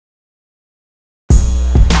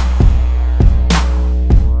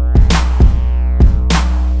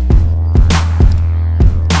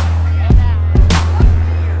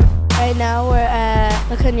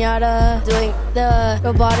Granada doing the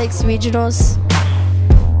robotics regionals.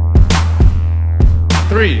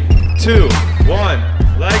 3, 2,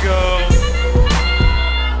 1, Lego!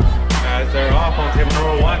 As they're off on table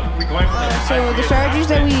number 1, we going for So the strategies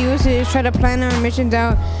that we use is try to plan our missions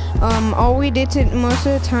out. All we did most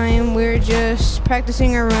of the time, we were just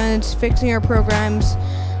practicing our runs, fixing our programs,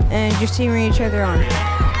 and just teaming each other on.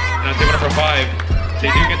 Now table number 5, they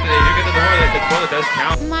do get the toilet does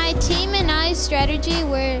count. My team and I's strategy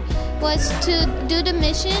was to do the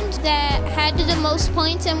missions that had the most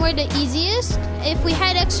points and were the easiest. If we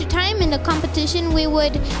had extra time in the competition, we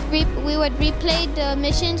would replay the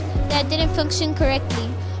missions that didn't function correctly.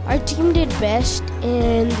 Our team did best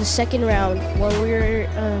in the second round when we were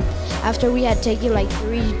after we had taken like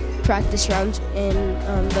 3 practice rounds in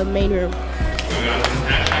the main room.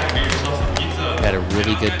 We had a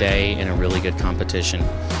really good day and a really good competition.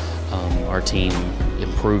 Our team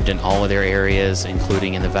improved in all of their areas,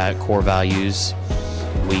 including in the core values.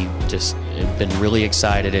 We just have been really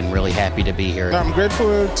excited and really happy to be here. I'm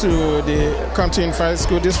grateful to the Compton Unified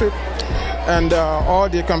School District and all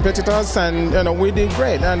the competitors, and we did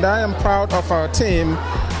great. And I am proud of our team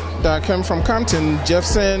that came from Compton,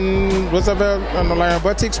 Jefferson, Roosevelt, and Lion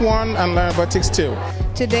Robotics 1 and Lion Robotics 2.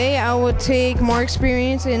 Today I will take more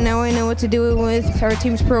experience, and now I know what to do with our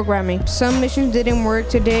team's programming. Some missions didn't work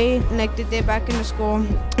today, like they did back in the school,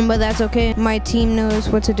 but that's okay. My team knows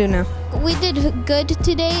what to do now. We did good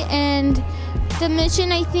today, and the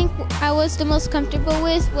mission I think I was the most comfortable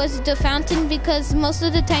with was the fountain, because most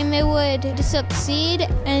of the time it would succeed,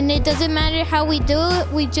 and it doesn't matter how we do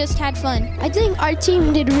it, we just had fun. I think our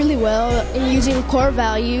team did really well in using core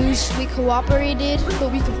values. We cooperated,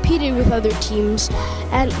 but we competed with other teams,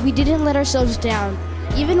 and we didn't let ourselves down.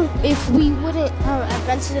 Even if we wouldn't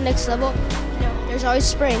advance to the next level, there's always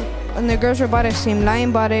spring. On the girls robotics team,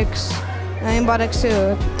 Lion Robotics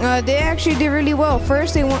 2, they actually did really well.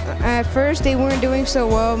 At first they weren't doing so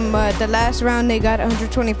well, but the last round they got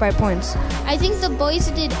 125 points. I think the boys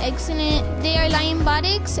did excellent. They are Lion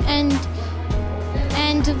Robotics, and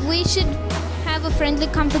we should have a friendly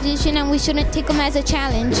competition, and we shouldn't take them as a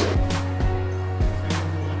challenge.